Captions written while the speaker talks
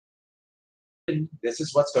and this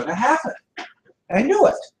is what's going to happen. And I knew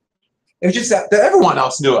it. It was just that everyone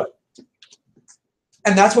else knew it.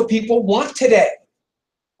 And that's what people want today.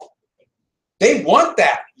 They want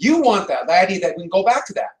that. You want that. The idea that we can go back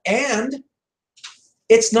to that. And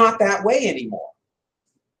it's not that way anymore.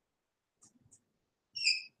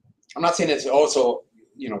 I'm not saying it's also,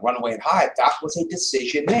 run away and hide. That was a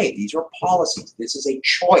decision made. These are policies. This is a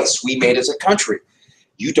choice we made as a country.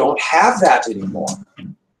 You don't have that anymore.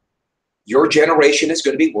 Your generation is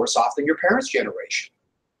going to be worse off than your parents' generation.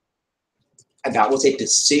 And that was a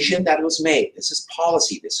decision that was made. This is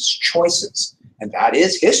policy. This is choices. And that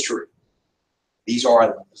is history. These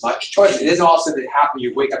are much choices. It isn't all of a sudden it happened,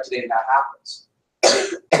 you wake up today and that happens.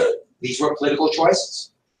 These were political choices.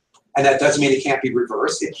 And that doesn't mean it can't be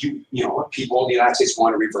reversed if if people in the United States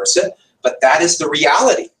want to reverse it. But that is the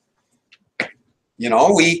reality.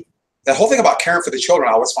 The whole thing about caring for the children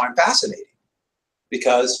I always find fascinating.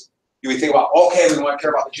 Because you think about, okay, we want to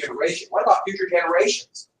care about the generation. What about future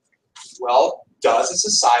generations? Well, does a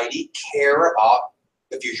society care about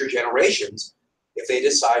the future generations if they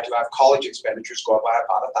decide to have college expenditures go up by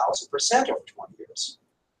about 1,000% over 20 years?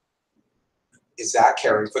 Is that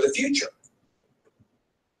caring for the future?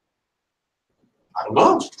 I don't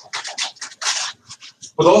know.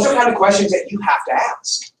 Well, those are kind of questions that you have to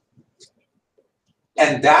ask.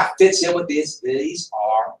 And that fits in with these. These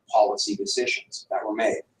are policy decisions that were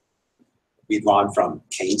made. We've gone from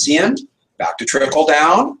Keynesian back to trickle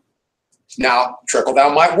down. Now, trickle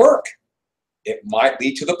down might work. It might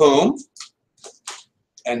lead to the boom.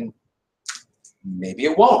 And maybe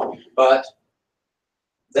it won't. But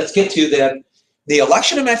let's get to then. The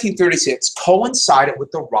election of 1936 coincided with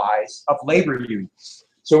the rise of labor unions.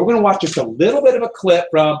 So we're going to watch just a little bit of a clip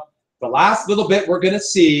from the last little bit we're going to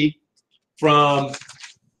see from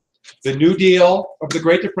the New Deal of the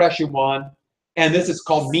Great Depression one. And this is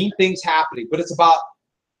called Mean Things Happening. But it's about,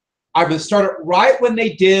 I'm going to start it right when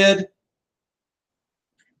they did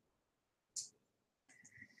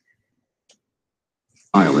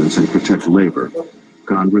violence and protect labor,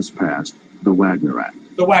 Congress passed the Wagner Act.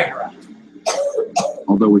 the Wagner Act.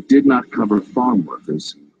 Although it did not cover farm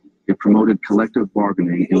workers, it promoted collective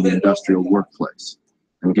bargaining in the industrial workplace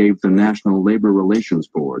and gave the National Labor Relations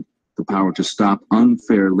Board the power to stop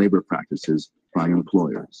unfair labor practices by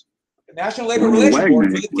employers. The National Labor Relations Board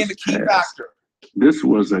really became a key factor. This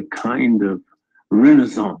was a kind of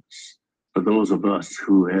renaissance for those of us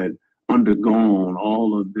who had undergone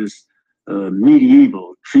all of this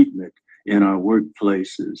medieval treatment in our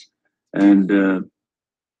workplaces. And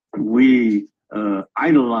we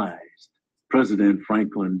idolized President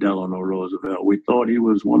Franklin Delano Roosevelt. We thought he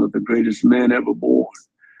was one of the greatest men ever born.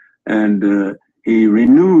 And he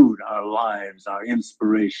renewed our lives, our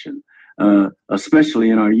inspiration, especially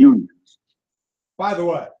in our unions. By the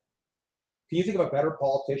way, can you think of a better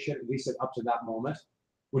politician, at least up to that moment,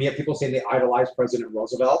 when you have people saying they idolize President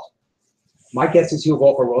Roosevelt? My guess is he'll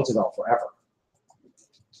vote for Roosevelt forever.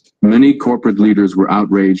 Many corporate leaders were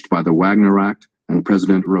outraged by the Wagner Act and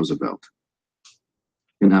President Roosevelt.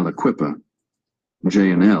 In Aliquippa,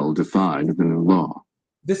 J&L defied the new law.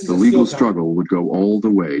 The legal struggle would go all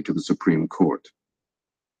the way to the Supreme Court.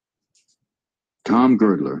 Tom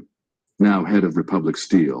Girdler, now head of Republic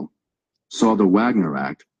Steel, saw the Wagner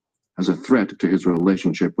Act as a threat to his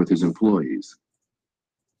relationship with his employees.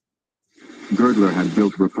 Girdler had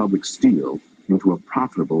built Republic Steel into a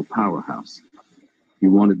profitable powerhouse. He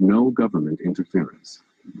wanted no government interference.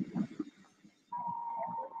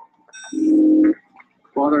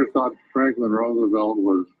 Father thought Franklin Roosevelt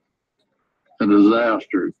was a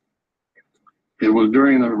disaster. It was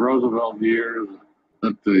during the Roosevelt years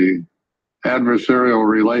that the adversarial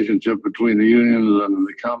relationship between the unions and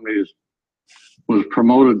the companies was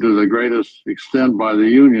promoted to the greatest extent by the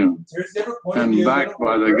union and backed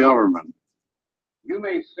by the government. You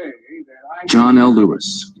may say that John L.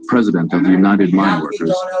 Lewis, president of the United Mine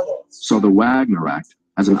Workers, saw the Wagner Act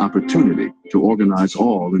as an opportunity to organize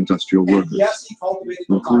all industrial workers,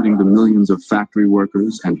 including the millions of factory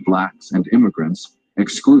workers and blacks and immigrants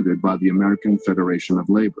excluded by the American Federation of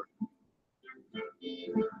Labor.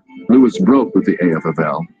 Lewis broke with the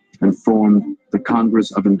AFL and formed the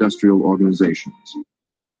Congress of Industrial Organizations.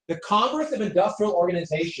 The Congress of Industrial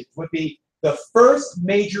Organizations would be the first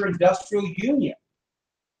major industrial union.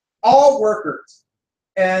 All workers.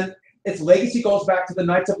 And its legacy goes back to the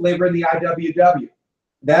Knights of Labor and the IWW.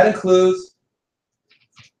 That includes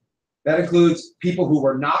people who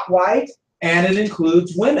were not white, and it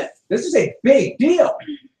includes women. This is a big deal.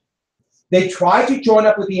 They tried to join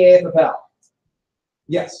up with the AFL.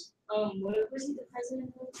 Yes? What was he the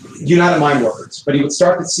president of? United Mine Workers, but he would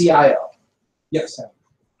start the CIO. Yes, sir.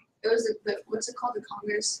 It was what's it called? The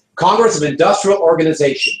Congress? Congress of Industrial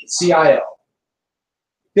Organization, CIO.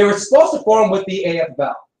 They were supposed to form with the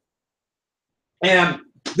AFL. And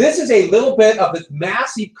this is a little bit of this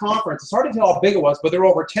massive conference. It's hard to tell how big it was, but there were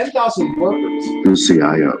over 10,000 workers. The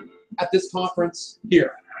CIO. At this conference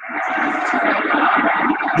here.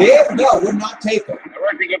 The AFL would not take it. The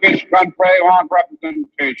workers of this country want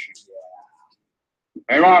representation.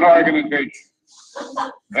 They want organization.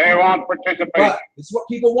 They want participation. But this is what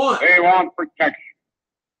people want. They want protection.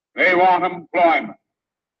 They want employment.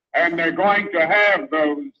 And they're going to have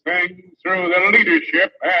those things through the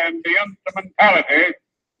leadership and the instrumentality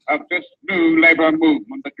of this new labor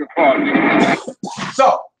movement that you're causing.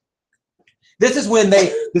 So, this is when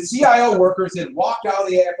the CIO workers had walked out of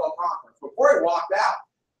the AFL conference. Before it walked out,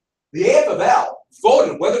 the AFL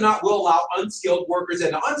voted whether or not we'll allow unskilled workers,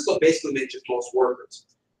 and the unskilled basically meant just most workers.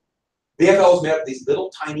 The AFL was made up of these little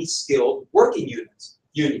tiny skilled working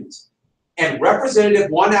unions. And representative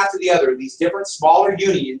one after the other, these different smaller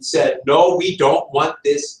unions said, no, we don't want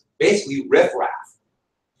this basically riffraff.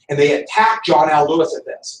 And they attacked John L. Lewis at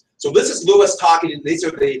this. So this is Lewis talking, and these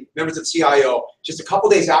are the members of CIO, just a couple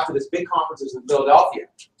days after this big conference was in Philadelphia.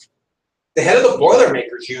 The head of the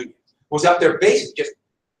Boilermakers Union was up there basically just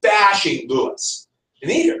bashing Lewis. And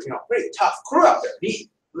these are, pretty tough crew up there.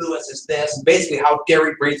 Lewis is this, and basically how dare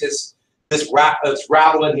he brings this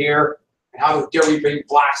rabble in here, and how dare we bring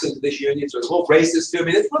blacks into this union. So it's a little racist too. I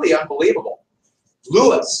mean, it's really unbelievable.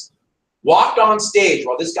 Lewis walked on stage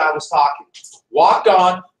while this guy was talking. Walked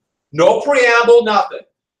on, no preamble, nothing.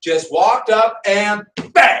 Just walked up and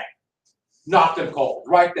bang! Knocked him cold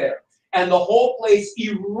right there. And the whole place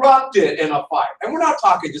erupted in a fight. And we're not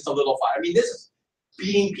talking just a little fight. I mean, this is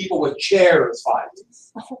beating people with chairs fighting.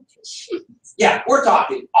 Yeah, we're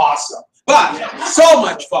talking awesome. But so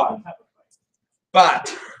much fun.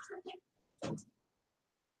 But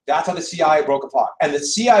that's how the CIO broke apart. And the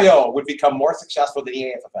CIO would become more successful than the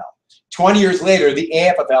AFL. 20 years later, the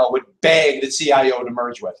AFL would beg the CIO to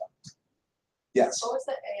merge with them. Yes. What was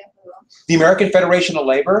the AFL? The American Federation of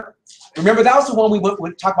Labor. Remember, that was the one we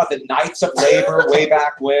went talk about the Knights of Labor way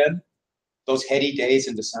back when? Those heady days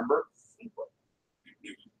in December.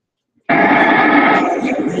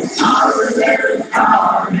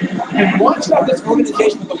 And once you have this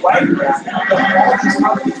organization with the white grass, all these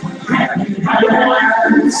companies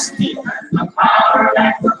steal.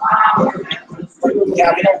 You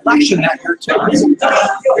have an election that year too.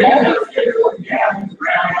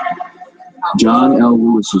 John L.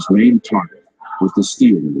 Lewis's main target was the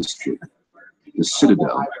steel industry, the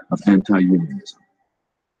citadel of anti-unionism.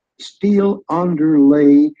 Steel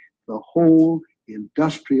underlay the whole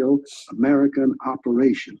industrial American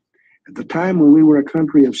operation. At the time when we were a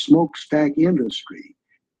country of smokestack industry,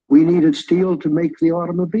 we needed steel to make the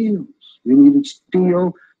automobiles. We needed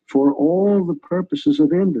steel for all the purposes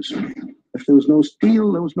of industry. If there was no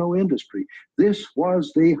steel, there was no industry. This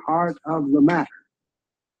was the heart of the matter.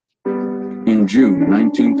 In June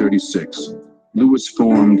 1936, Lewis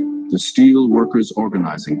formed the Steel Workers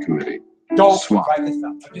Organizing Committee, Don't SWAT. write this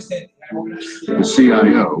down. I just said The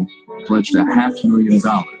CIO pledged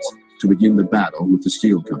 $500,000 to begin the battle with the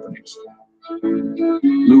steel companies.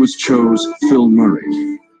 Lewis chose Phil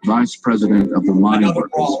Murray, vice president of the mine Another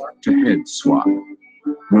workers, brawler. to head SWAT.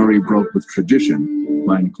 Murray broke with tradition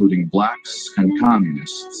by including blacks and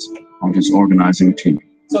communists on his organizing team.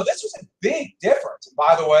 So this was a big difference. And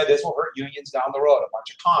by the way, this will hurt unions down the road. A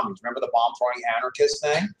bunch of commies. Remember the bomb-throwing anarchist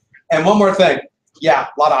thing? And one more thing. Yeah,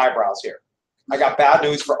 a lot of eyebrows here. I got bad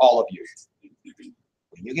news for all of you.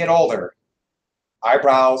 When you get older,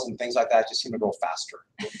 eyebrows and things like that just seem to go faster.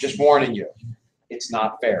 Just warning you. It's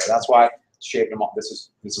not fair. That's why I'm shaping them up.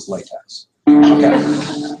 This is latex. Okay.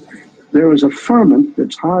 There was a ferment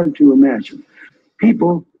that's hard to imagine.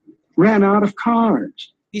 People ran out of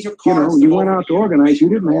cards. These are cards. You went out to organize. You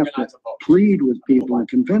didn't have to plead with people and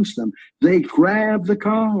convince them. They grabbed the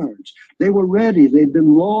cards. They were ready. They'd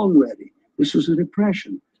been long ready. This was a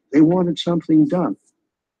depression. They wanted something done.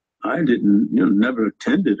 I didn't, never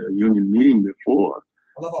attended a union meeting before.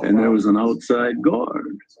 And there was an outside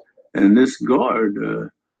guard. And this guard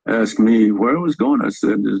asked me where I was going. I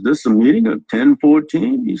said, is this a meeting of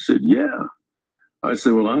 1014? He said, yeah. I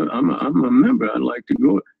said, well, I'm a member. I'd like to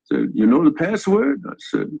go. He said, you know the password? I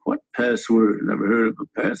said, what password? Never heard of a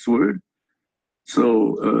password.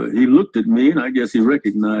 So he looked at me, and I guess he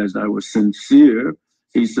recognized I was sincere.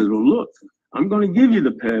 He said, well, look, I'm going to give you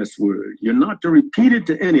the password. You're not to repeat it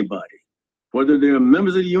to anybody, whether they're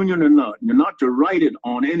members of the union or not. You're not to write it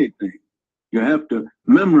on anything. You have to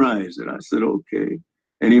memorize it. I said, okay.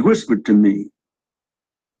 And he whispered to me,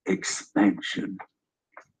 expansion.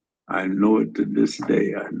 I know it to this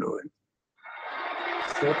day. I know it.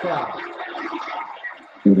 Still proud.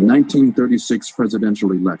 In the 1936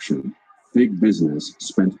 presidential election, big business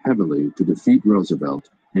spent heavily to defeat Roosevelt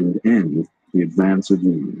and end the advance of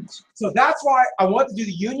unions. So that's why I want to do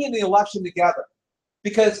the union and the election together,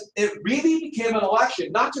 because it really became an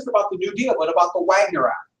election, not just about the New Deal, but about the Wagner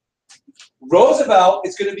Act. Roosevelt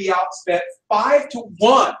is going to be outspent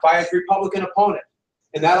 5-1 by his Republican opponent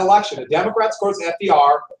in that election. The Democrats, of course,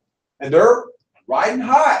 FDR, and they're riding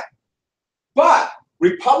high. But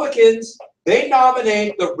Republicans, they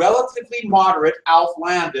nominate the relatively moderate Alf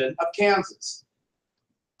Landon of Kansas.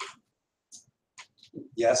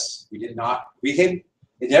 Yes, we did not. It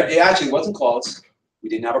actually wasn't close. We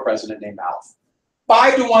didn't have a president named Alf.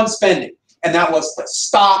 5-1 spending, and that was to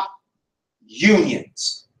stop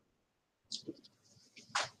unions.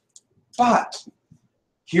 But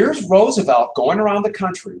here's Roosevelt going around the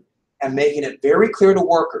country and making it very clear to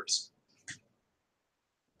workers,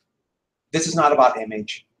 this is not about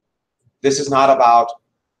image. This is not about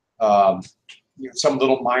some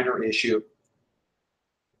little minor issue.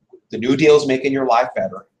 The New Deal is making your life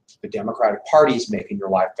better. The Democratic Party is making your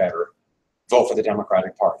life better. Vote for the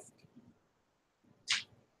Democratic Party.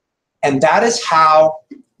 And that is how,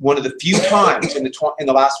 one of the few times in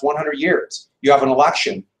the last 100 years, you have an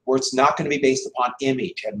election where it's not going to be based upon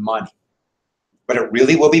image and money, but it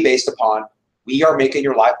really will be based upon, we are making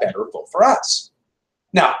your life better, vote for us.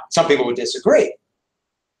 Now, some people would disagree,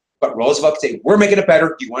 but Roosevelt could say, we're making it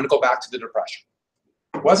better, do you want to go back to the Depression?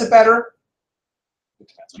 Was it better? It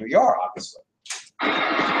depends on who you are, obviously.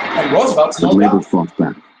 And Roosevelt's But labor fought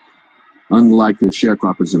back. Unlike the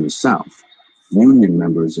sharecroppers in the South, union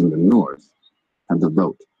members in the North had the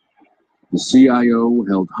vote. The CIO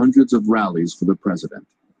held hundreds of rallies for the president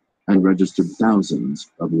and registered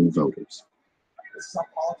thousands of new voters. This is how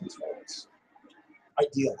politics works.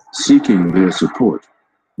 Ideal. Seeking their support,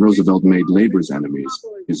 Roosevelt made labor's enemies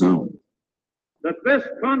his own. That this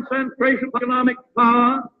concentration of economic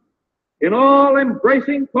power in all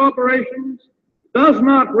embracing corporations does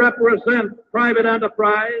not represent private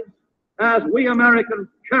enterprise as we Americans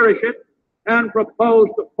cherish it and propose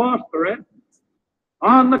to foster it.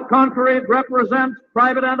 On the contrary, it represents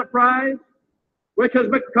private enterprise, which has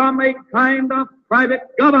become a kind of private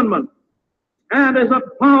government and is a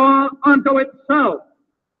power unto itself,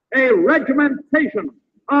 a regimentation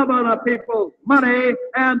of other people's money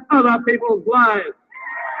and other people's lives.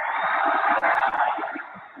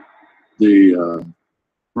 The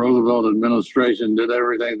Roosevelt administration did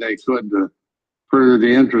everything they could to further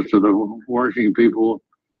the interests of the working people.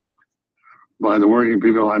 By the working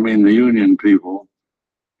people, I mean the union people,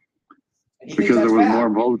 because there was more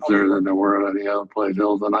votes there than there were at any other place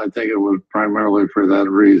else, and I think it was primarily for that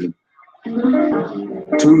reason.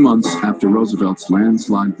 2 months after Roosevelt's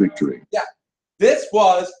landslide victory. Yeah, this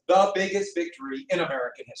was the biggest victory in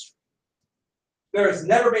American history. There has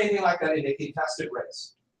never been anything like that in a contested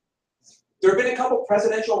race. There have been a couple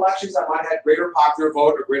presidential elections that might have had greater popular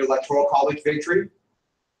vote or great electoral college victory,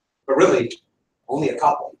 but really only a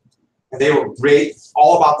couple. And they were great,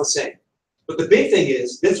 all about the same. But the big thing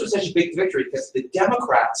is, this was such a big victory because the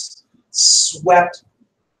Democrats swept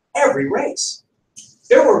every race.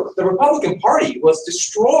 The Republican Party was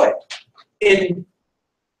destroyed in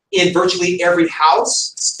virtually every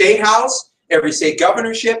house, every state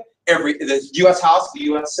governorship, the U.S. House, the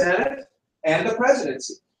U.S. Senate, and the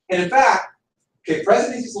presidency. And in fact, okay,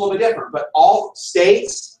 presidency is a little bit different, but all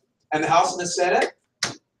states and the House and the Senate,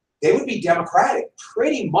 they would be Democratic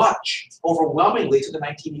pretty much overwhelmingly to the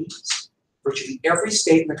 1980s. Virtually every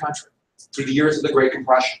state in the country through the years of the Great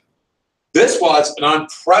Compression. This was an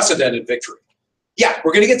unprecedented victory. Yeah,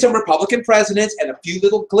 we're going to get some Republican presidents and a few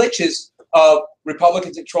little glitches of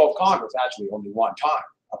Republican control of Congress, actually only one time,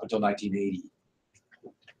 up until 1980.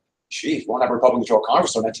 Geez, won't have Republican control of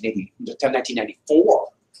Congress until 1994.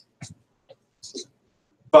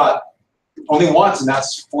 But only once, and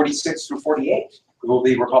that's 46 through 48, will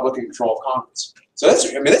be Republican control of Congress. So this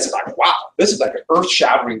is like, wow, this is like an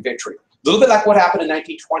earth-shattering victory. A little bit like what happened in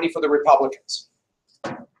 1920 for the Republicans.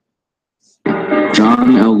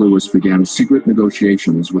 John L. Lewis began secret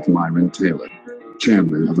negotiations with Myron Taylor,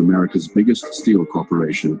 chairman of America's biggest steel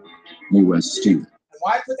corporation, U.S. Steel. And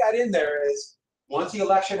why I put that in there is, once the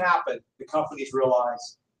election happened, the companies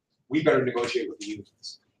realized, we better negotiate with the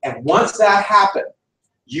unions. And once that happened,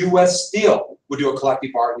 U.S. Steel would do a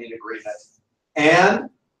collective bargaining agreement.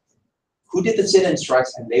 And who did the sit-in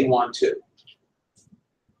strikes? And they won too.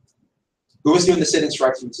 Who was doing the sit-in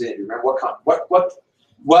strikes from sit-in? Remember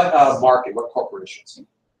what market, what corporations?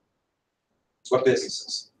 What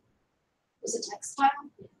businesses? Was it textile?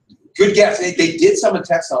 Good guess. They did some in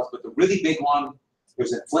textiles, but the really big one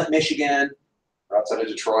was in Flint, Michigan, or outside of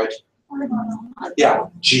Detroit. Yeah,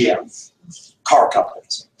 GM. Car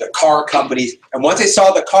companies. The car companies. And once they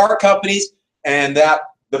saw the car companies and that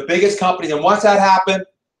the biggest companies, and once that happened,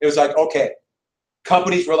 it was like, okay,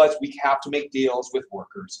 companies realized we have to make deals with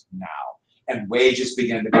workers now. And wages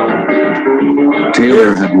began to go up.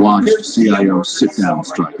 Taylor had watched CIO sit-down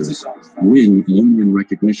strikers win union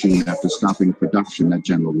recognition after stopping production at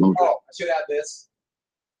General Motors. Oh, I should add this.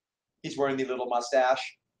 He's wearing the little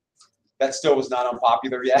mustache. That still was not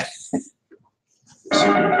unpopular yet. He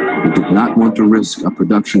did not want to risk a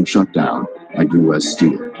production shutdown at U.S.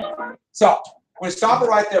 Steel. So, I'm going to stop it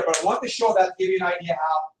right there, but I want to show that, give you an idea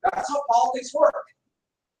that's how politics work.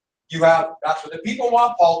 You have, that's what the people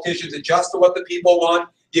want. Politicians adjust to what the people want.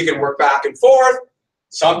 You can work back and forth.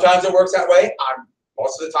 Sometimes it works that way.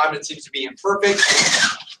 Most of the time it seems to be imperfect.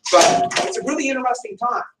 But it's a really interesting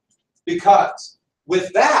time because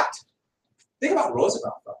with that, think about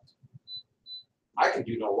Roosevelt though. I can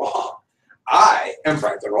do no wrong. I am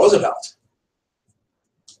Franklin Roosevelt.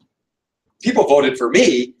 People voted for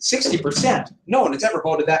me, 60%. No one has ever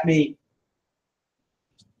voted that me.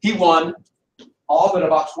 He won all but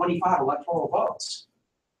about 25 electoral votes.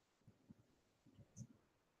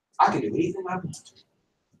 I can do anything I want.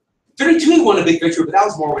 32 he won a big victory, but that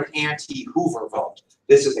was more of an anti-Hoover vote.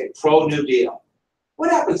 This is a pro-New Deal.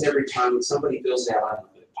 What happens every time when somebody feels they have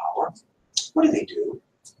unlimited power? What do?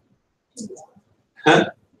 Huh?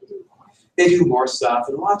 They do more stuff,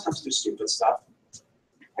 and a lot of times do stupid stuff.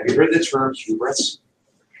 Have you heard the term hubris?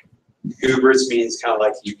 Hubris means kind of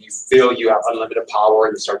like you feel you have unlimited power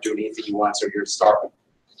and you start doing anything you want, so you're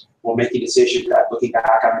making decisions that, looking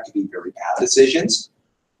back on it, could be very bad decisions.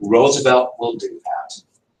 Roosevelt will do that.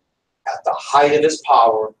 At the height of his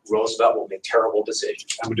power, Roosevelt will make terrible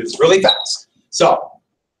decisions. I'm going to do this really fast. So,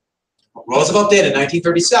 what Roosevelt did in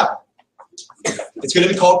 1937, it's going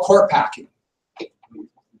to be called court packing.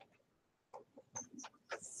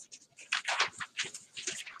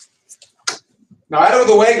 Now, out of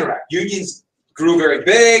the Wagner Act, unions grew very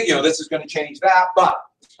big. You know, this is going to change that, but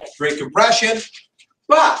Great Compression.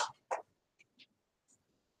 But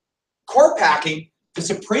court packing, the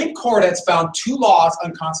Supreme Court has found two laws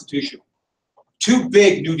unconstitutional. Two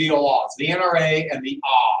big New Deal laws, the NRA and the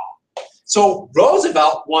AW. So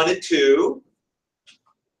Roosevelt wanted to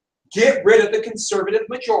get rid of the conservative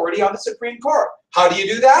majority on the Supreme Court. How do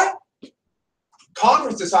you do that?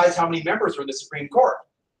 Congress decides how many members are in the Supreme Court.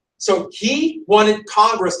 So he wanted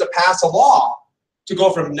Congress to pass a law to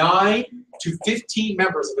go from 9 to 15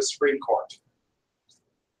 members of the Supreme Court.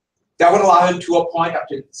 That would allow him to appoint up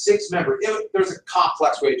to 6 members. There's a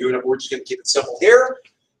complex way of doing it, but we're just going to keep it simple here.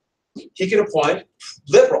 He can appoint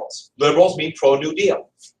liberals. Liberals mean pro-New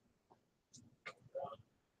Deal.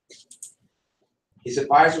 His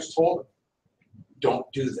advisors told him, don't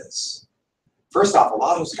do this. First off, a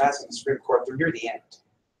lot of those guys in the Supreme Court, they're near the end.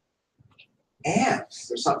 And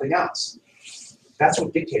there's something else. That's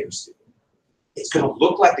what dictators do. It's going to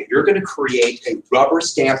look like that you're going to create a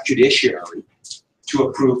rubber-stamped judiciary to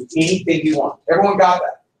approve anything you want. Everyone got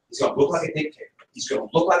that. He's going to look like a dictator. He's going to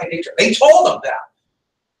look like a dictator. They told him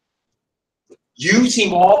that. You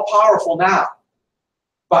seem all powerful now,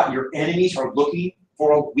 but your enemies are looking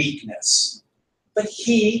for a weakness. But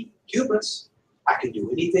he, hubris, I can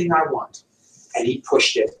do anything I want. And he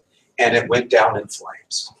pushed it, and it went down in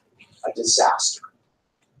flames. A disaster.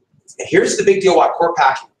 And here's the big deal why court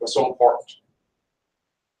packing was so important.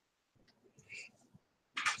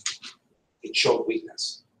 It showed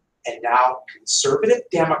weakness. And now conservative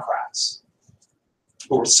Democrats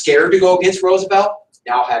who were scared to go against Roosevelt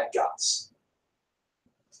now had guts.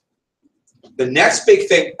 The next big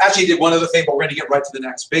thing, actually did one other thing, but we're going to get right to the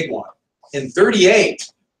next big one. In 38,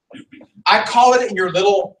 I call it in your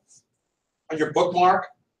little, on your bookmark,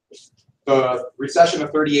 the recession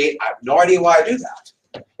of 38. I have no idea why I do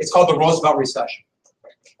that. It's called the Roosevelt recession.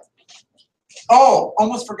 Oh,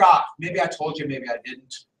 almost forgot. Maybe I told you, maybe I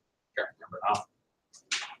didn't. Can't remember now.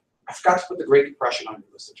 I forgot to put the Great Depression on your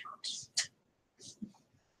list of terms.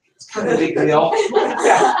 It's kind of a big deal.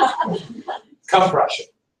 Yeah. Compression.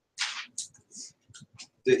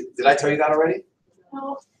 Did I tell you that already?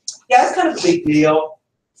 No. Yeah, it's kind of a big deal.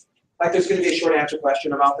 Like there's going to be a short answer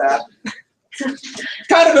question about that.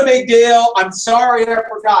 Kind of a big deal. I'm sorry I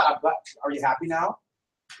forgot. Are you happy now?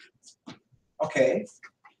 Okay.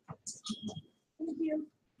 Thank you.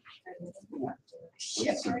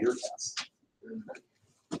 Yes, your test.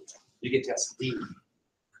 You get test D.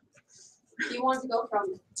 You wanted to go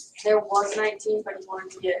from, there was 19, but you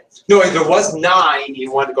wanted to get. No, there was 9.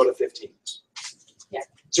 You wanted to go to 15. Yeah.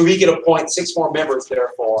 So we could appoint 6 more members,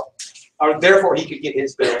 therefore or therefore he could get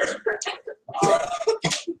his bills.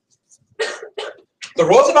 The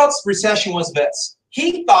Roosevelt recession was this.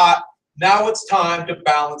 He thought, now it's time to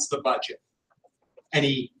balance the budget. And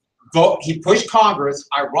he pushed Congress,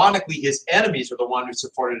 ironically his enemies were the ones who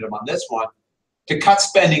supported him on this one, to cut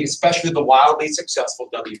spending, especially the wildly successful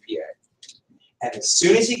WPA. And as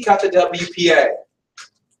soon as he cut the WPA,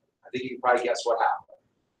 I think you can probably guess what happened.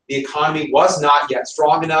 The economy was not yet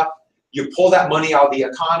strong enough. You pull that money out of the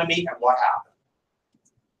economy, and what happened?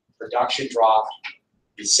 Production dropped,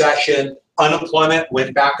 recession, unemployment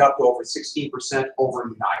went back up to over 16%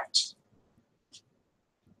 overnight.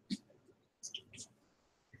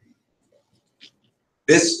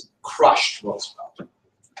 This crushed Roosevelt.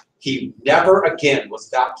 He never again was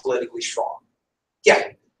that politically strong. Yeah,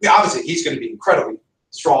 obviously he's going to be incredibly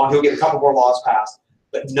strong. He'll get a couple more laws passed,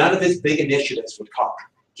 but none of his big initiatives would come.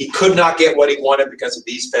 He could not get what he wanted because of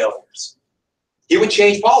these failures. He would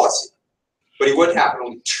change policy, but he wouldn't happen.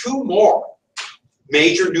 Only 2 more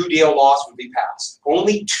major New Deal laws would be passed.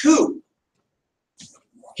 Only 2.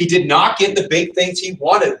 He did not get the big things he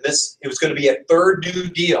wanted. It was going to be a 3rd New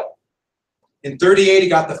Deal. In 38, he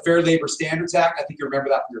got the Fair Labor Standards Act. I think you remember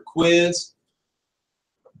that from your quiz.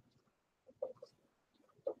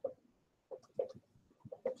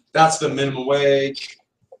 That's the minimum wage.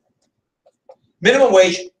 Minimum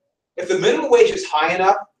wage, if the minimum wage is high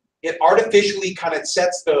enough, it artificially kind of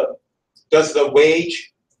does the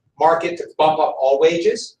wage market to bump up all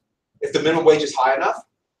wages. If the minimum wage is high enough,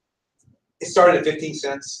 it started at 15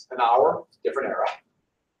 cents an hour, different era,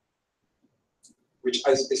 which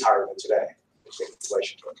is higher than today.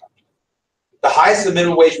 Inflation to account. The highest the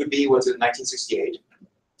minimum wage would be was in 1968,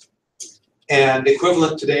 and the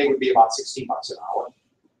equivalent today would be about 16 bucks an hour.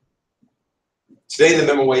 Today the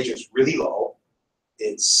minimum wage is really low.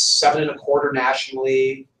 It's 7.25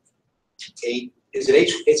 nationally. 8 is it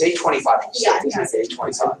 8? It's 8.25. Yeah, it's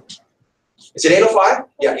 8.25. Is it 8.05?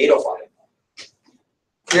 Yeah, 8.05.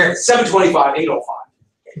 Here, 7.25,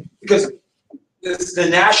 8.05. Because the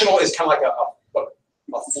national is kind of like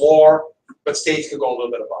a floor, but states can go a little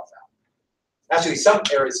bit above that. Actually, some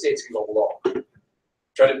areas states can go below.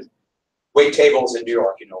 Try to wait tables in New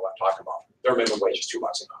York, you know what I'm talking about. Their minimum wage is $2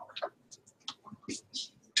 an hour.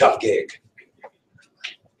 Tough gig.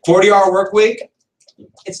 40-hour work week.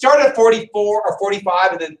 It started at 44 or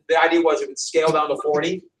 45, and then the idea was it would scale down to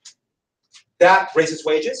 40. That raises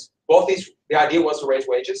wages. Both these, the idea was to raise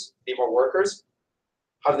wages, need more workers.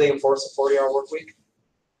 How do they enforce a 40-hour work week?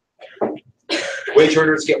 Wage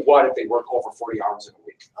earners get what if they work over 40 hours in a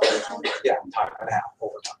week? Yeah, time and a half,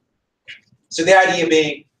 overtime. So the idea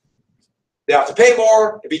being, they have to pay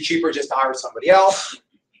more, it'd be cheaper just to hire somebody else,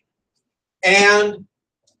 and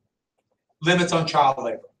limits on child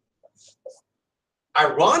labor.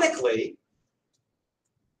 Ironically,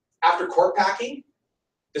 after court packing,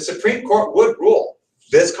 the Supreme Court would rule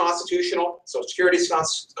this constitutional, Social Security is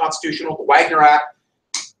constitutional, the Wagner Act.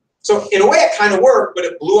 So in a way it kind of worked, but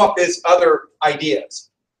it blew up his other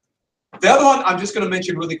ideas. The other one I'm just going to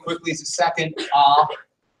mention really quickly is the second awe.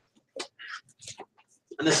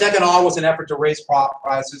 And the second awe was an effort to raise crop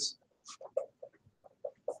prices.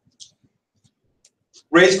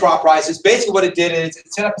 Raise crop prices. Basically what it did is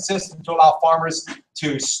it set up a system to allow farmers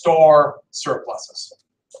to store surpluses.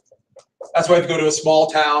 That's why if you go to a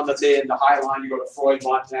small town, let's say in the High Line, you go to Freud,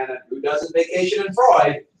 Montana, who doesn't vacation in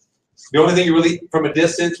Freud? The only thing you really, from a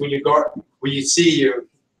distance, when you're up in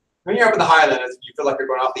the Highlands, you feel like you're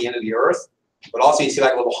going off the end of the earth, but also you see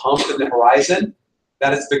like a little hump in the horizon.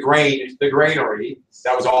 That is the granary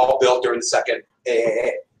that was all built during the second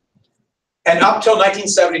AAA. And up till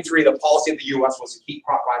 1973, the policy of the U.S. was to keep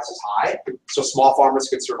crop prices high so small farmers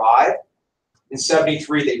could survive. In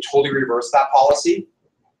 73, they totally reversed that policy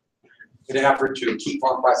in an effort to keep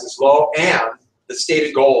farm prices low, and the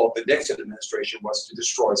stated goal of the Nixon administration was to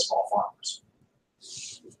destroy small farmers.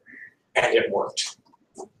 And it worked.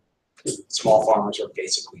 Small farmers are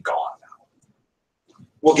basically gone now.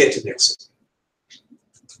 We'll get to Nixon.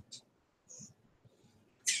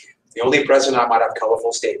 The only president I might have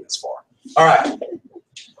colorful statements for. All right.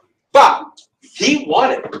 But he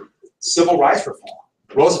wanted civil rights reform.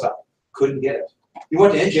 Roosevelt couldn't get it. He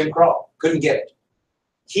wanted to end Jim Crow. Couldn't get it.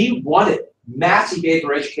 He wanted massive aid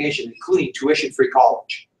for education, including tuition-free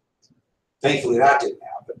college. Thankfully, that didn't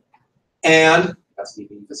happen. And that's me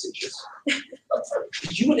being facetious.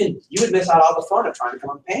 you would miss out on the fun of trying to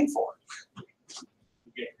come and paying for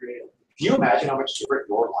it. Can you imagine how much different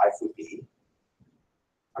your life would be?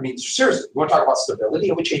 I mean, seriously, you want to talk about stability?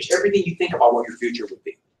 It would change everything you think about what your future would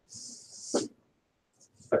be.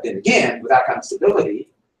 But then again, with that kind of stability,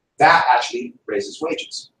 that actually raises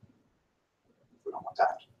wages. We don't want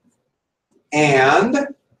that. And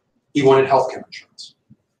he wanted healthcare insurance.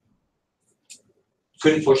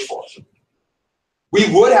 Couldn't push for it.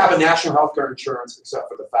 We would have a national healthcare insurance except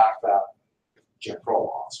for the fact that Jim Crow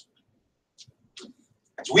laws.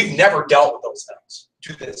 So we've never dealt with those things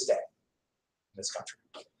to this day in this country.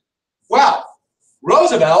 Well,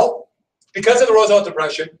 Roosevelt, because of the Roosevelt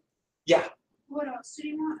Depression, yeah. What else do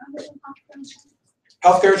you want other than healthcare insurance?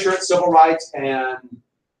 Healthcare insurance, civil rights, and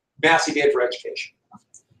massive aid for education,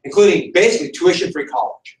 including basically tuition-free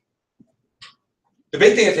college. The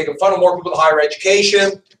big thing is they could funnel more people to higher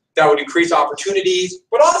education. That would increase opportunities,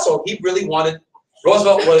 but also he really wanted,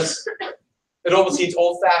 Roosevelt was, it almost seems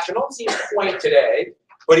old-fashioned, almost seems quaint today,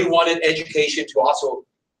 but he wanted education to also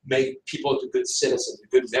make people into good citizens,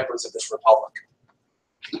 good members of this republic.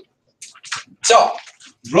 So,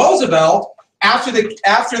 Roosevelt, after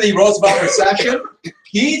the Roosevelt recession,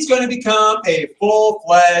 he's going to become a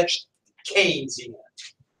full-fledged Keynesian.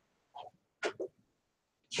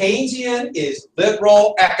 Keynesian is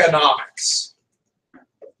liberal economics.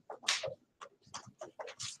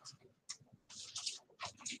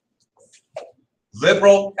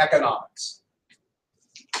 Liberal economics.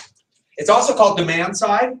 It's also called demand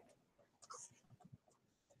side.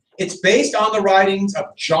 It's based on the writings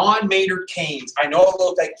of John Maynard Keynes. I know it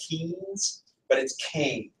looks like Keynes, but it's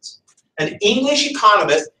Keynes. An English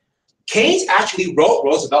economist. Keynes actually wrote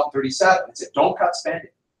Roosevelt in 37 and said, don't cut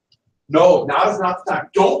spending. No, now is not the time.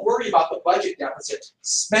 Don't worry about the budget deficit.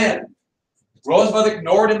 Spend. Roosevelt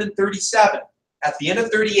ignored him in 37. At the end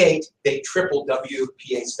of 38, they tripled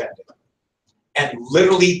WPA spending. And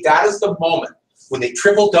literally, that is the moment when they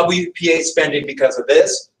tripled WPA spending because of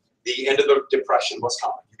this, the end of the Depression was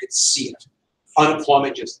coming. You could see it.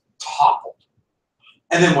 Unemployment just toppled.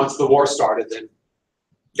 And then once the war started, then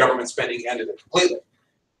government spending ended it completely.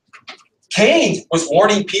 Keynes was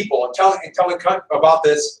warning people and telling about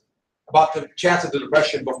this, about the chance of the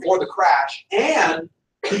Depression before the crash, and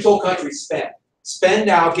he told countries spend. Spend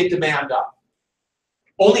now, get demand up.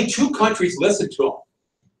 Only 2 countries listened to him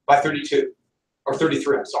by 32, or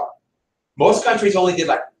 33, I'm sorry. Most countries only did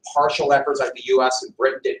like partial efforts, like the US and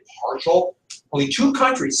Britain did partial. Only 2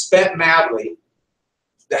 countries spent madly,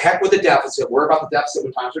 the heck with the deficit, worry about the deficit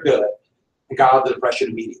when times are good, and got out of the Depression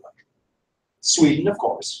immediately. Sweden, of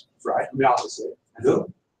course, right? I mean, obviously. And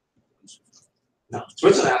who? No,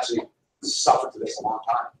 Switzerland actually suffered through this a long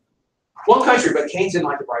time. One country, but Keynes didn't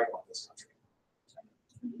like to brag about this country.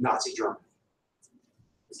 Nazi Germany.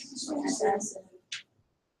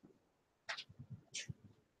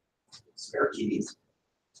 Spare keys.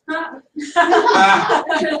 Well,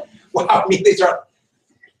 I mean, these are.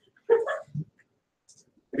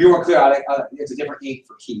 If you weren't clear, it's a different ink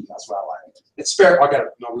for keys. That's what I like. It's spare. I got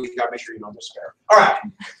no. We got to make sure you know they're spare. All right.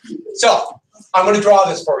 So I'm going to draw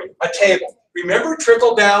this for you. A table. Remember,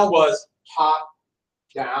 trickle down was top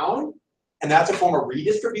down, and that's a form of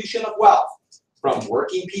redistribution of wealth from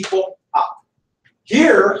working people up.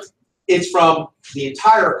 Here, it's from the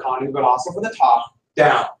entire economy, but also from the top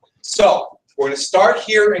down. So we're going to start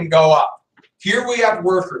here and go up. Here we have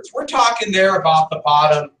workers. We're talking there about the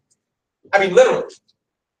bottom. I mean, literally.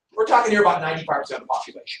 We're talking here about 95% of the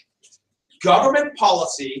population. Government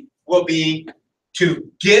policy will be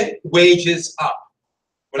to get wages up.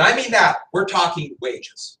 When I mean that, we're talking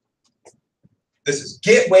wages. This is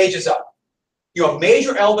get wages up. You know, a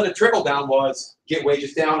major element of trickle down was get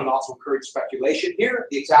wages down and also encourage speculation. Here,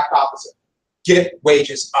 the exact opposite. Get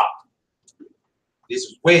wages up. This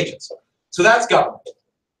is wages. So that's government.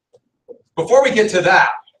 Before we get to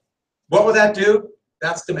that, what would that do?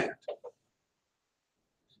 That's demand.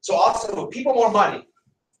 So also, with people more money,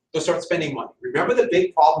 they'll start spending money. Remember the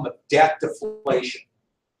big problem of debt deflation?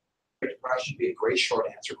 Great Depression be a great short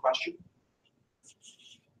answer question.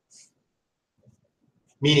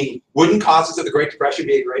 Meaning, wouldn't causes of the Great Depression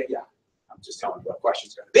be a great? Yeah. I'm just telling you what the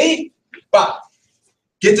question's going to be. But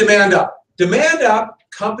get demand up. Demand up,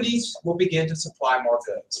 companies will begin to supply more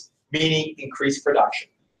goods, meaning increase production.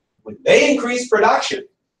 When they increase production,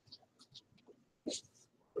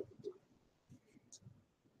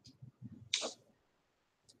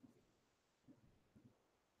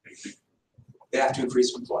 they have to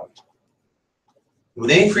increase employment. When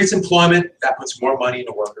they increase employment, that puts more money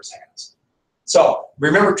into workers' hands. So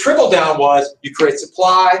remember, trickle down was you create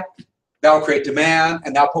supply, that will create demand,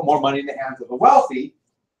 and that will put more money in the hands of the wealthy,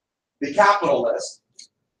 the capitalists.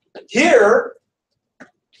 Here,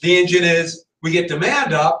 the engine is we get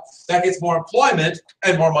demand up, that gets more employment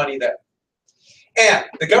and more money there. And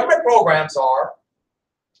the government programs are,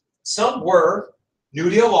 some were New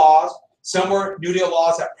Deal laws, some were New Deal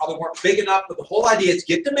laws that probably weren't big enough, but the whole idea is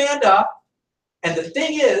get demand up. And the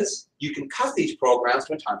thing is, you can cut these programs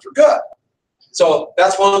when times are good. So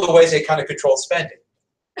that's one of the ways they kind of control spending.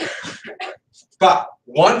 But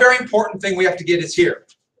one very important thing we have to get is here.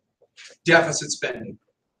 Deficit spending.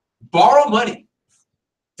 Borrow money.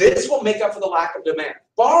 This will make up for the lack of demand.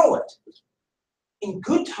 Borrow it. In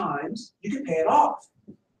good times, you can pay it off.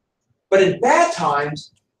 But in bad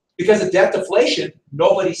times, because of debt deflation,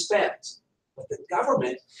 nobody spends. But the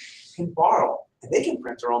government can borrow, and they can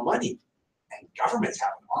print their own money. And governments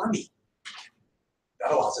have an army.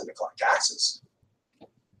 That allows them to collect taxes.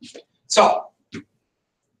 So,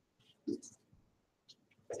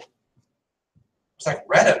 it's like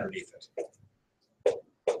red underneath it.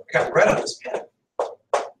 I got red on this pen.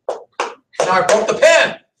 Now I broke the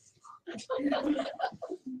pen.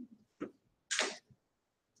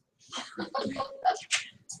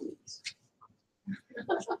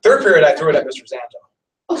 Third period, I threw it at Mr. Zanto.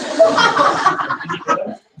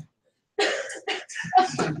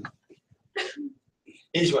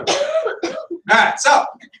 Each one. All right, so.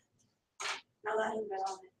 Now let him bet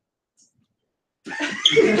on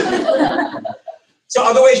it. So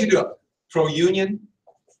other ways you do it. Pro-union,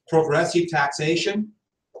 progressive taxation,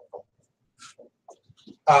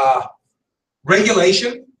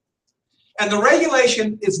 regulation. And the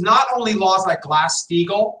regulation is not only laws like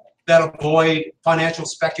Glass-Steagall that avoid financial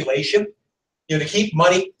speculation, you know, to keep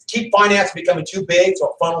finance becoming too big so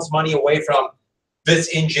it funnels money away from this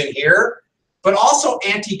engine here, but also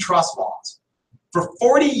antitrust laws. For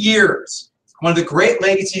 40 years, one of the great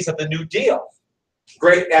legacies of the New Deal,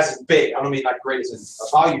 great as in big, I don't mean like great as in a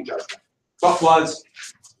value judgment, but was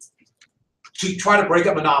to try to break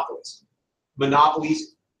up monopolies.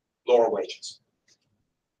 Monopolies, lower wages.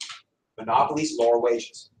 Monopolies, lower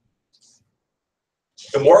wages.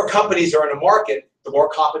 The more companies are in a market, the more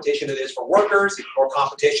competition it is for workers, the more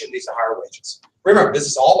competition leads to higher wages. Remember, this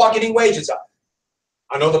is all about getting wages up.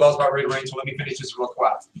 I know the bell's about ready to ring, so let me finish this real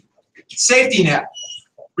quick. Safety net.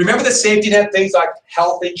 Remember the safety net, things like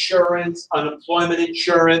health insurance, unemployment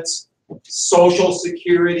insurance, Social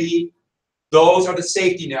Security. Those are the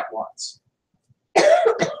safety net ones.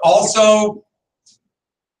 Also,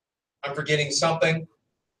 I'm forgetting something,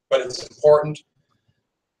 but it's important.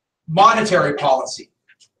 Monetary policy.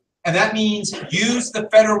 And that means use the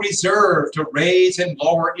Federal Reserve to raise and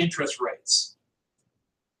lower interest rates.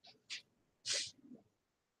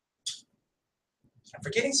 I'm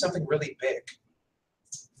forgetting something really big.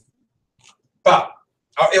 But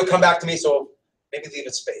it'll come back to me, so maybe leave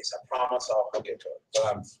it space. I promise I'll get to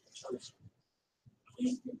it.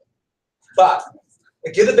 But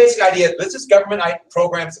give the basic idea. This is government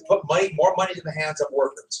programs that put more money in the hands of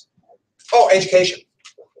workers. Oh, education.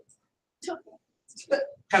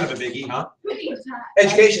 Kind of a biggie, huh?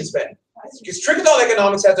 Education spending. Because trickle-down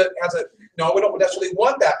economics has a no, we don't necessarily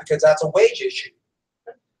want that because that's a wage issue.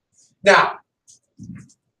 Now,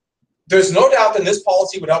 there's no doubt that this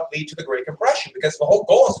policy would help lead to the Great Compression because the whole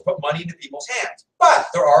goal is to put money into people's hands. But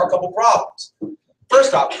there are a couple problems.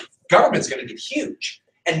 First off, government's going to get huge.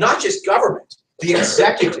 And not just government, the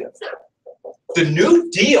executive. The New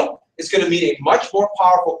Deal is going to mean a much more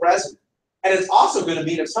powerful president. And it's also going to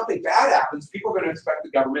mean if something bad happens, people are going to expect the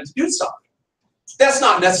government to do something. That's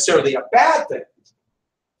not necessarily a bad thing.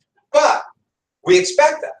 But we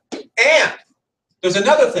expect that. And there's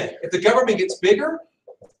another thing. If the government gets bigger,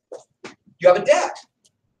 you have a debt.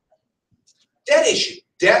 Debt issue.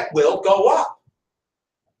 Debt will go up,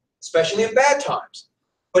 especially in bad times.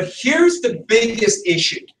 But here's the biggest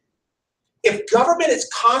issue. If government is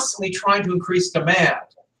constantly trying to increase demand,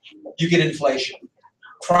 you get inflation.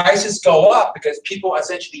 Prices go up because people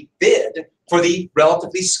essentially bid for the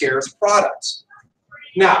relatively scarce products.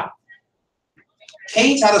 Now,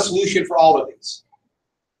 Keynes had a solution for all of these.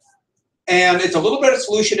 And it's a little bit of a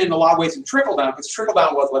solution in a lot of ways in trickle-down, because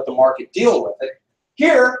trickle-down was let the market deal with it.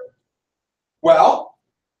 Here, well,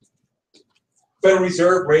 Federal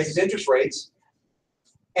Reserve raises interest rates,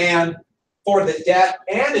 and for the debt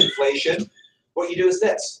and inflation, what you do is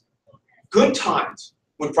this. Good times,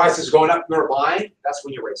 when prices are going up, you're buying, that's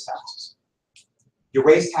when you raise taxes. You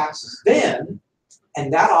raise taxes then,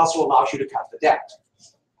 and that also allows you to cut the debt.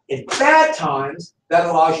 In bad times, that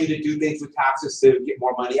allows you to do things with taxes to get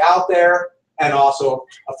more money out there and also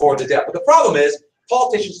afford the debt. But the problem is,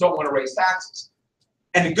 politicians don't want to raise taxes.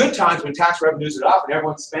 And in good times, when tax revenues are up and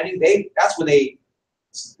everyone's spending, that's when they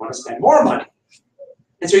want to spend more money.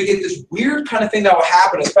 And so you get this weird kind of thing that will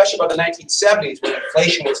happen, especially by the 1970s, when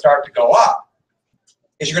inflation would start to go up.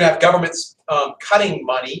 Is you're going to have governments cutting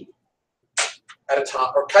money at a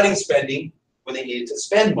time, or cutting spending when they needed to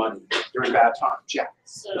spend money during bad times. Yeah.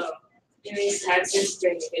 So you raise taxes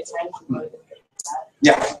during a good time to vote.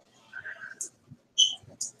 Yeah.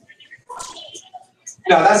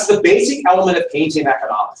 Now, that's the basic element of Keynesian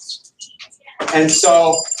economics. And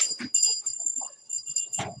so,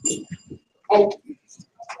 in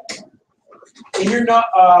your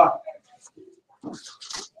I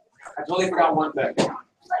totally forgot one thing.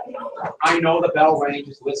 I know the bell rang,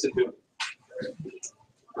 just listen to it.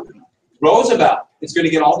 Roosevelt is going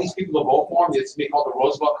to get all these people to vote for him. It's going to be called the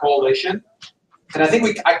Roosevelt Coalition. And I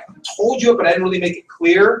think I told you it, but I didn't really make it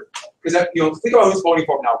clear. Because, you know, think about who's voting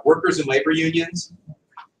for him now. Workers and labor unions,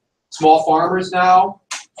 small farmers now,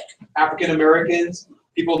 African Americans,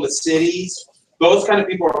 people in the cities. Those kind of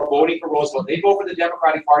people are voting for Roosevelt. They vote for the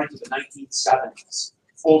Democratic Party to the 1970s,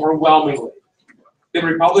 overwhelmingly. The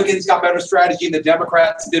Republicans got better strategy, and the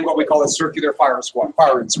Democrats did what we call a circular firing squad.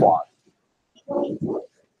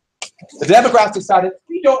 The Democrats decided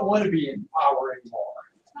we don't want to be in power anymore.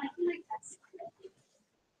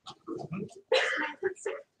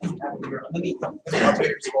 Let me I'll take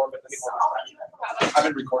your score, but let me hold on. I've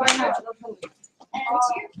been recording that. And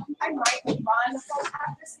I might run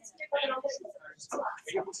after this.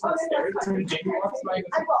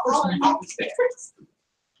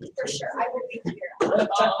 For sure, I will be here.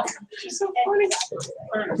 She's so funny.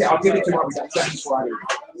 Okay, I'll give it to you.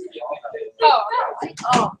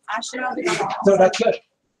 Oh, actually, I'll be gone. So that's good.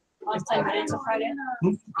 Last 10 minutes of Friday.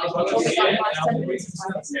 It's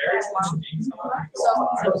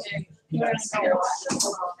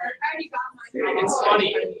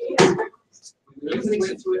funny.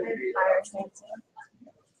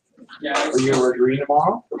 Are you gonna wear green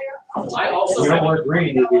tomorrow? I also If you don't wear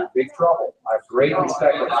green, you'll be in big trouble. I have great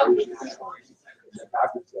respect for Irish nationalists.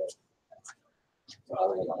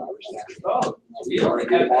 Oh, we You already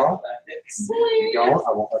wanna have go tomorrow? that. You don't,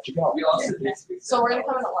 I won't let you go. We also did. So we're gonna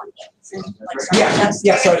come in at lunch. Yeah,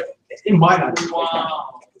 yeah, so in my mind,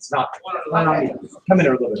 Wow. it's not. Come in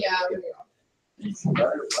there a little bit. Yeah.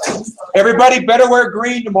 Everybody better wear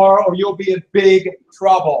green tomorrow or you'll be in big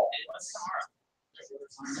trouble.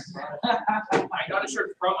 I got a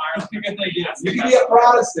shirt from Ireland. You can be a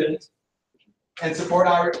Protestant and support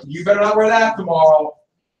Irish. You better not wear that tomorrow.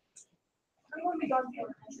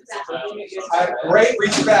 I have great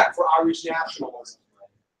respect for Irish nationalism.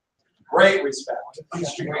 Great respect.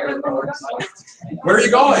 Where are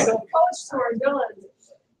you going? College tour, Dylan.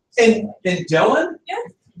 In Dillon? Yeah.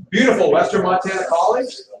 Beautiful, Western Montana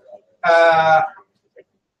College.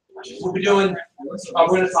 We'll be doing, we're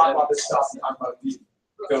going to talk about this stuff and talk about the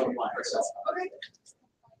building plan. So. Okay.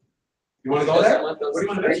 You want to go there? What do you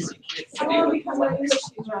want to do? I want to become an English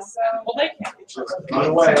teacher, so. Well, they can't. Run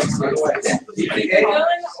away, run away.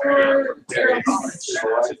 Dylan or Carroll College?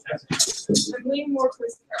 I'm leaning more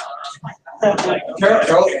towards Carroll.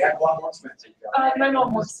 Carol, they have a lot more expensive. My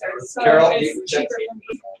mom works there, so Carroll, it's cheaper for me.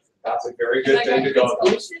 That's a very good thing to go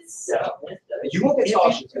to. Yeah. You will get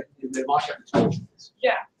scholarships in the Montana scholarships.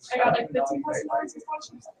 Yeah, I got like 15,000 dollars in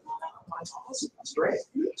scholarships. That's awesome. That's great.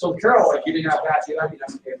 So Carol, if you didn't have that, you'd have to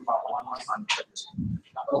pay about $100.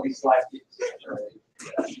 Not all these life gifts.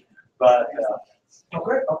 But oh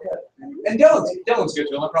great, okay. And Dylan's good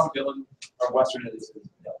too. No problem. Dylan or Western is.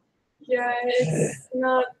 Yeah, it's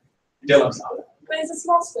not. Dylan's not. But it's a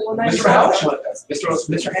small school, and Mr. Howard with us.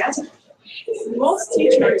 Mr. Hansen. Most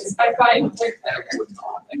teachers I find like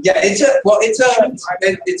Yeah, it's a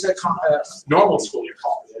normal school you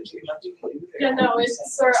call it. yeah, no, it's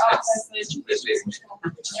sort of as a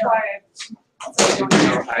tribe.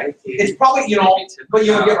 It's probably, you know, but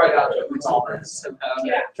you'll get right down to it. It's all nice.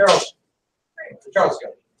 Yeah. Carol's good.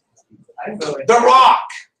 The Rock.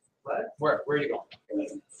 What? Where are you going?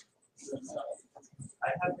 I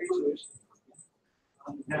have pictures.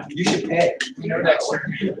 You should pay. You know, next year.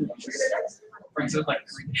 Brings it like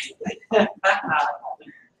 3 days.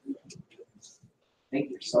 Think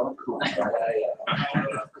you're so cool.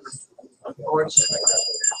 Unfortunately.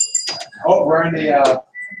 Oh, we're in the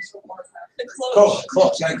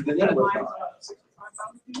close. Yeah, the dinner was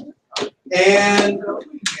on. And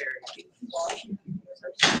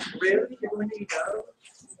Really? When do you go?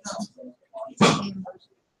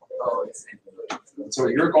 so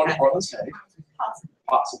you're going to Portland State,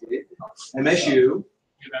 possibly. MSU.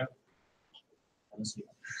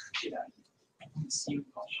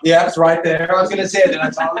 Yeah, it's right there. I was going to say it, and I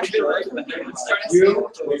thought you.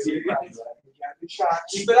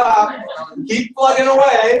 Keep it up. Keep plugging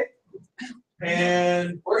away.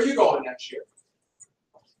 And where are you going next year?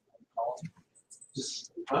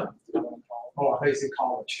 Just, huh? Oh, I thought you said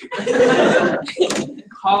college.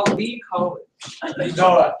 College.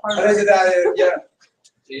 No, I think that, yeah.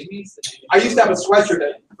 I used to have a sweatshirt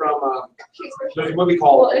from what we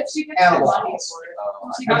call Well, if she gets Animal money House. for it,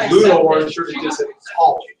 And Ludo wore a shirt that just said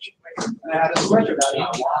college. And I had a sweatshirt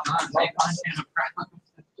out of it.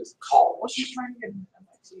 just college.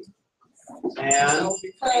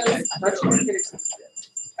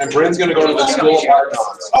 And Bryn's gonna go to the School of Hard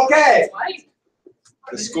Knocks. Okay.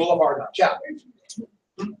 The School of Hard Knocks. Yeah.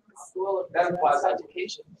 School of That implies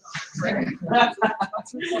education.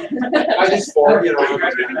 I just for you know.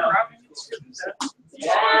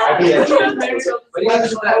 I'd be educated. But yeah,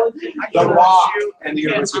 the Rock and the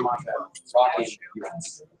University of Montana. Rocky.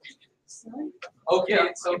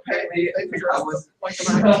 Okay, so apparently I was like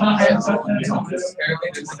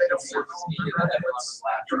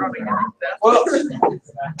Well,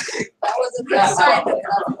 That was a good sign.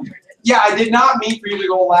 yeah, I did not mean for you to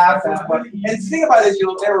go laugh at, but and the thing about it is, they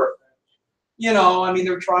were, I mean,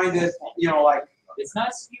 they're trying to, like, it's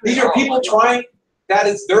not. these are people trying. That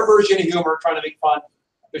is their version of humor, trying to make fun.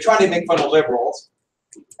 They're trying to make fun of liberals,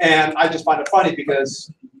 and I just find it funny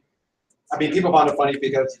because, I mean, people find it funny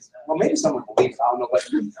because, well, maybe someone believes. I don't know, but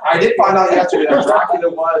I did find out yesterday that Dracula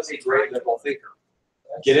was a great liberal thinker.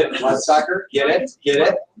 Get it, bloodsucker? Get it? Get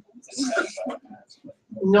it?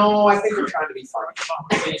 No, I think they're trying to be funny.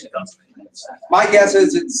 My guess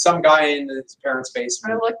is it's some guy in his parents'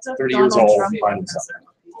 basement, 30 years old, by himself.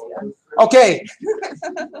 Okay.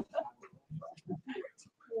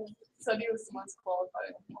 So he was the most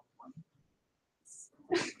qualified.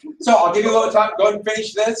 So I'll give you a little time. Go ahead and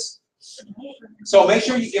finish this. So make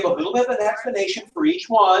sure you give a little bit of an explanation for each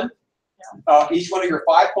one of your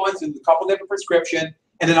 5 points and a couple different prescriptions.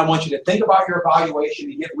 And then I want you to think about your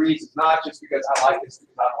evaluation and give reasons, not just because I like this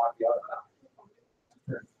because I don't like the other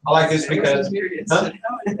one. I like this because,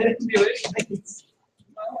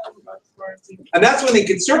 and that's when the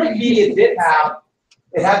conservative media did have,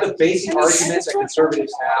 it had the basic arguments that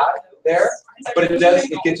conservatives had there, but it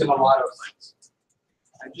gets in a lot of,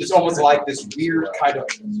 it's almost like this weird kind of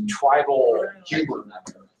tribal humor.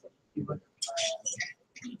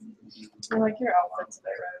 I like your outfit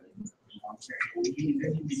today, Riley.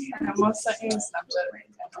 I almost sent you a Snapchat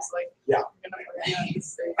and I was like, yeah.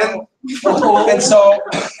 And so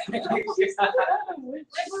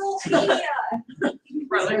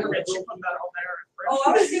Oh, I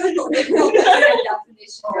was doing the liberal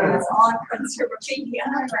definition on conservative.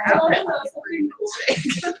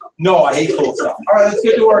 No, I hate cool stuff. All right, let's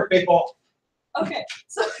get to work, people. Okay,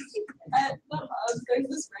 so at the hub, there's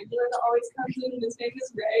this regular that always comes in, and his name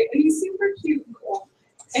is Ray, and he's super cute and cool.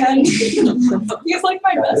 And he's like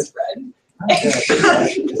my best friend.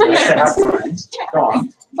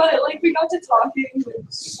 But like we got to talking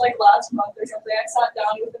like last month or something. I sat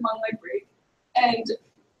down with him on my break, and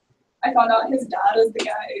I found out his dad is the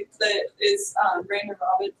guy that is Brandon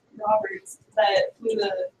Roberts that flew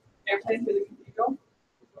the airplane through the cathedral.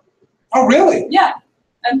 Oh, really? Yeah.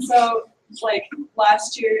 And so, like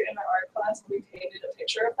last year in our art class, we painted a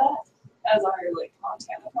picture of that as our like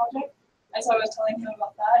Montana project. And so I was telling him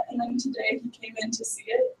about that, and then today he came in to see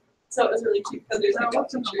it. So it was really cute because there's like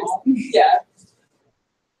pictures. Yeah.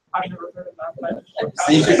 I've never heard of that.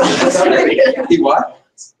 He what?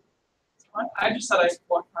 I just said I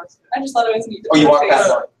walked past it. I just thought it was neat you walked past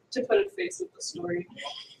it. To put a face with the story.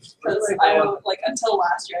 Because I like until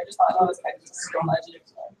last year I just thought that was kind of just a legend.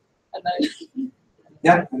 And then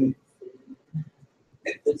yeah.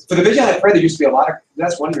 For the Vision I Pray, there used to be a lot of,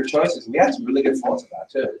 that's one of your choices. We had some really good photos of that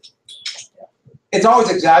too. It's always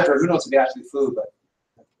exaggerated. Who knows if he actually flew, but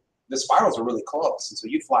the spirals are really close. And so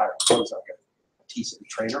you fly around. It was like a T-7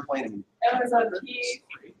 trainer plane. It was a P.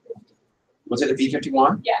 Was it a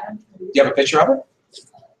B-51? Yeah. Do you have a picture of it?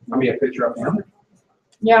 Let me a picture of him.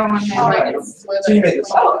 Yeah, one day. So you made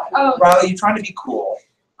this. Oh. Riley, you're trying to be cool.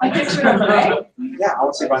 A picture of Ray? Yeah, I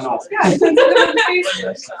want to see if I know. Yeah, I sent it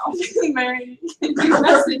on Facebook. Mary, you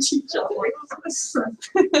message each other.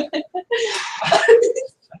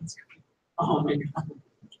 Oh my god.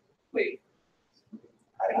 Wait.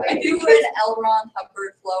 I do an L. Ron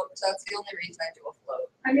Hubbard float, so that's the only reason I do a float.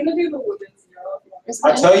 I'm gonna do the women's zero.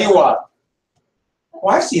 I'll tell you what.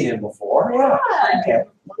 Well, I've seen him before. Yeah. Okay.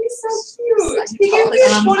 He's so cute. He gave me a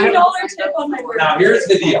 $20 tip on my birthday. Now here's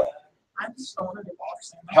the deal. I'm just going to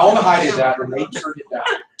box. Helena Hyde did that, and they turned it down.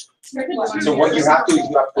 So what you have to do is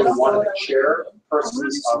you have to go to one of the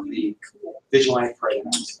chairpersons of the Vigilante Parade.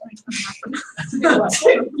 L. Ron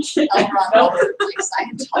Hubbard, like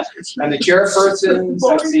Scientology. And the chairperson,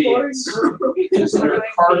 let's see, it's Mr.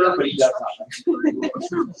 Carter, but he does nothing.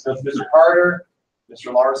 So it's Mr. Carter,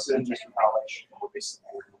 Mr. Larson, Mr. Powledge.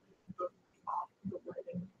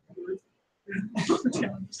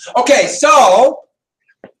 Okay, so,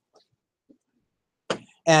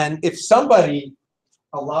 and if somebody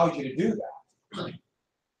allows you to do that,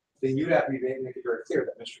 then you'd have to make it very clear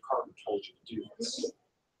that Mr. Carter told you to do this.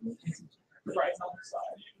 Right on the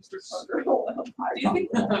side. Do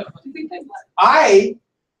you think they let? I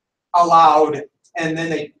allowed, and then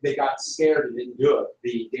they got scared and didn't do it.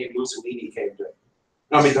 The day Mussolini came to,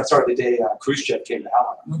 I mean, sorry, the day Khrushchev came to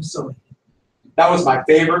Helena. So that was my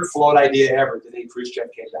favorite float idea ever. The day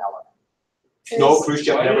Khrushchev came to Helena. No,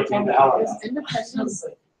 Khrushchev never came to Helena. Independence.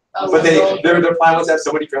 But their plan was to have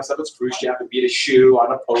somebody dress up as Khrushchev and beat a shoe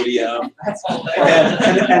on a podium.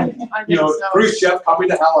 and you know, Khrushchev coming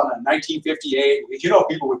to Helena in 1958. You know,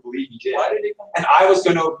 people would believe he did. And I was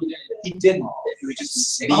going to, he didn't. He was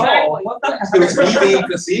just being, it was me being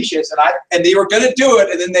facetious. And they were going to do it.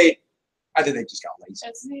 And then I think they just got lazy.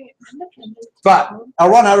 It's the independence. But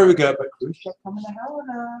L1 not really good, but Khrushchev coming to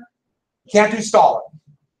Helena. Can't do Stalin.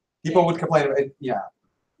 People would complain about it. Yeah.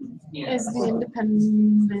 Is the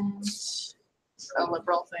Independent a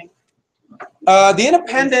liberal thing? The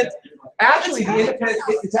Independent, actually, the Independent,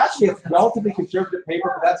 it's actually a relatively conservative paper,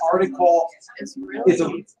 but that article is really is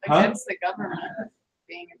against the government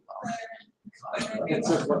being involved.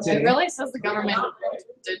 It really says the government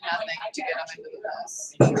did nothing to get them into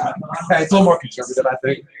this. Okay, it's a little more conservative, I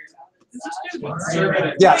think.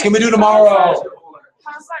 Yeah, it's going to be due tomorrow.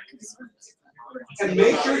 How's that conservative? And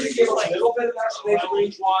make sure you give a little bit of explanation for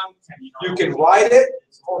each one. You can write it,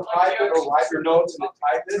 or type it, or write your notes and then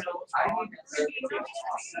type it.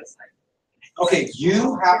 Okay,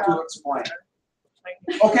 you have to explain.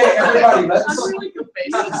 Okay, everybody, let's.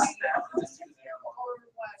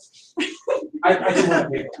 I do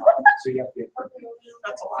want to pay for it, so you have to.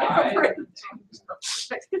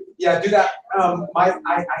 Yeah, do that.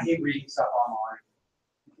 I hate reading stuff online.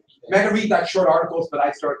 I can read like short articles, but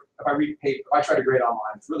if I read paper, if I try to grade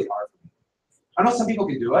online, it's really hard for me. I know some people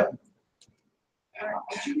can do it.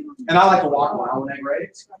 And I like to walk around when I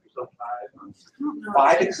grade.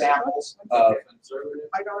 5 examples of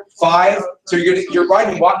 5. So you're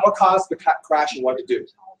writing what caused the crash and what to do.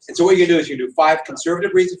 And so what you can do is you can do 5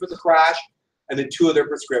 conservative reasons for the crash, and then 2 of their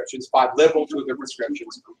prescriptions, 5 liberal, 2 of their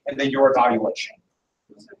prescriptions, and then your evaluation.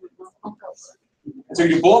 And so you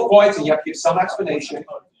do bullet points, and you have to give some explanation.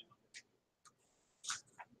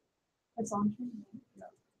 It's on.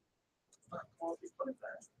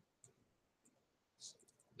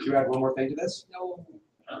 Do you add one more thing to this? No.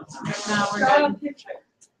 No, we're done.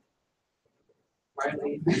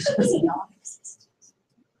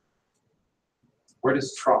 Where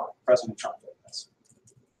does President Trump fit in this?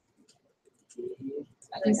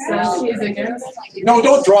 It says he's against. No,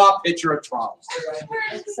 don't draw a picture of Trump.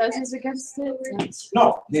 It says he's against it.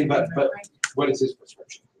 No, but what is his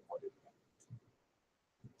prescription?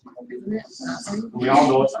 We all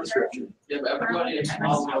know it's prescription. Yeah, but everybody is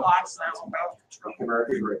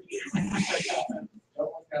American great.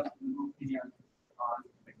 Oh,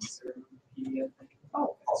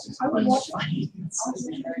 I would watch It's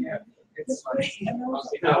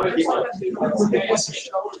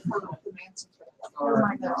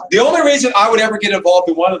The only reason I would ever get involved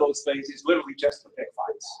in one of those things is literally just to pick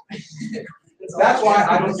fights. That's why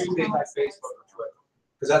I don't do things like Facebook or Twitter,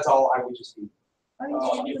 because that's all I would just do. I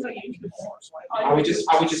would just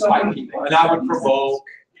fight people, and I would provoke.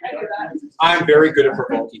 I'm very good at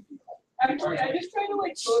provoking people. Actually, I just try to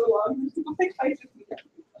like go along with people pick fights with me.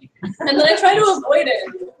 And then I try to avoid it,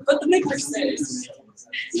 but then they persist.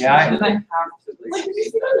 Yeah, I Like, did you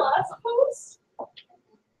see my last post?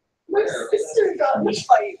 My sister got in a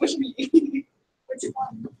fight with me. Which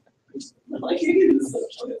one? Like,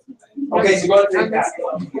 okay, so go ahead and take that.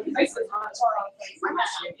 I said, I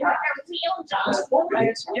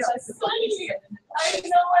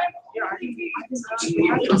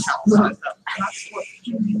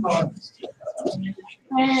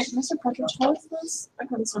Mr. Partridge, how is this a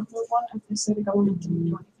conservative one if they say the government didn't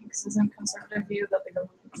do anything? Because isn't conservative view that the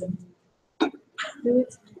government didn't do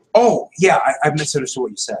it? Oh, yeah, I misunderstood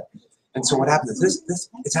what you said. And so what happens is this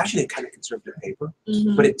it's actually a kind of conservative paper,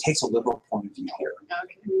 but it takes a liberal point of view here.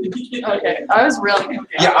 Okay. Okay. I was really confused.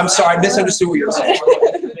 Yeah, I'm sorry, I misunderstood what you were saying.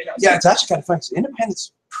 Yeah, it's actually kind of funny. So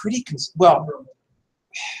independent's pretty well.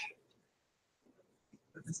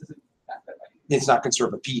 It's not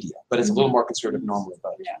conservapedia, but it's a little more conservative normally.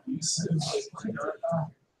 But yeah,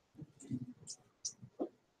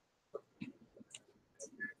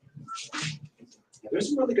 there's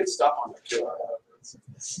some really good stuff on there too.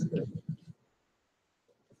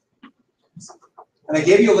 And I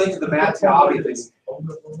gave you a link to the Matt Taubman thing.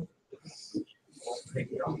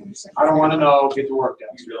 I don't want to know. Get to work, Dad.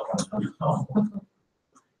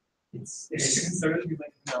 It's considered to be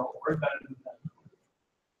like, no, we're better than them.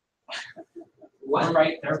 We're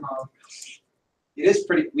right, they're wrong. It is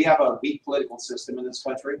pretty. We have a weak political system in this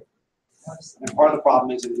country, and part of the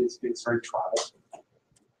problem is it's very tribal.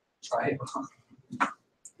 Right?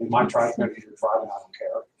 We might try to make it a tribe, and I don't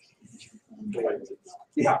care.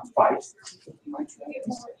 Yeah, fight.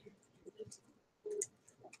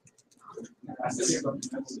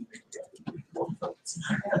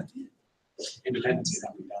 Independence is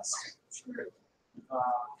something else.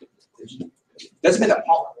 Doesn't mean that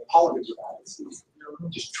politics are bad, it's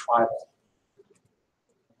just tribal.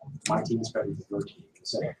 My team is better than your team.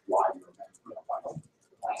 So why you're better?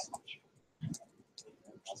 That's much.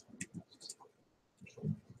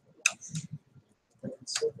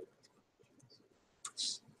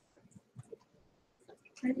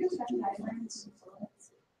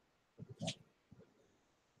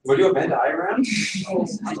 Would you have Venn diagram?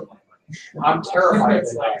 I'm terrified of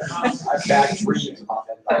Venn diagrams. I have bad dreams about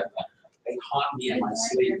Venn diagrams. They haunt me in my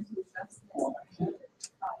sleep.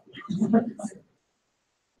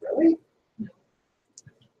 Really?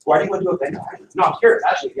 Why do you want to do a Venn diagram? No, I'm curious.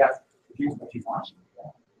 Actually, yeah, if you want.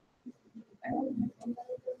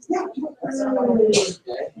 Yeah,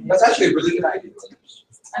 that's actually a really good idea.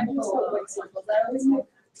 I just don't like circles. I always make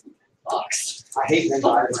box. I hate Venn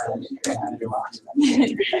diagrams.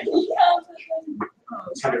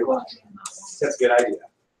 That's a good idea.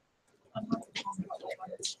 I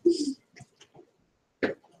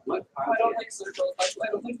don't like circles. That's why I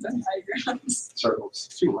don't like Venn diagrams. Circles,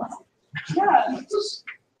 too round. Yeah.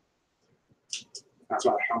 That's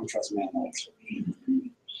why I don't trust man.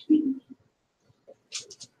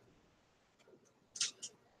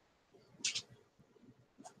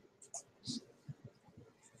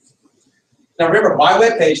 Now remember, my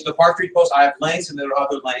webpage, the Park Street Post, I have links and there are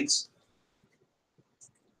other links.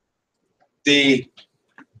 The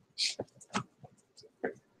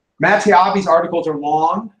Matt Taibbi's articles are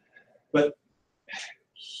long, but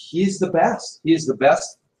he's the best. He's the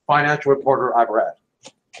best financial reporter I've read.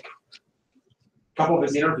 A couple of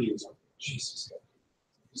his interviews are, Jesus,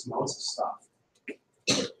 he knows his stuff.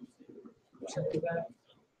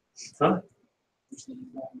 Huh?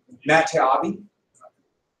 Matt Taibbi.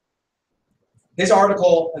 His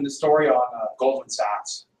article and the story on Goldman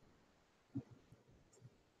Sachs.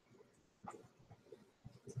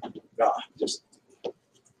 God, just.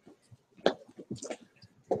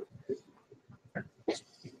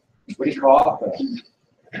 What do you call it?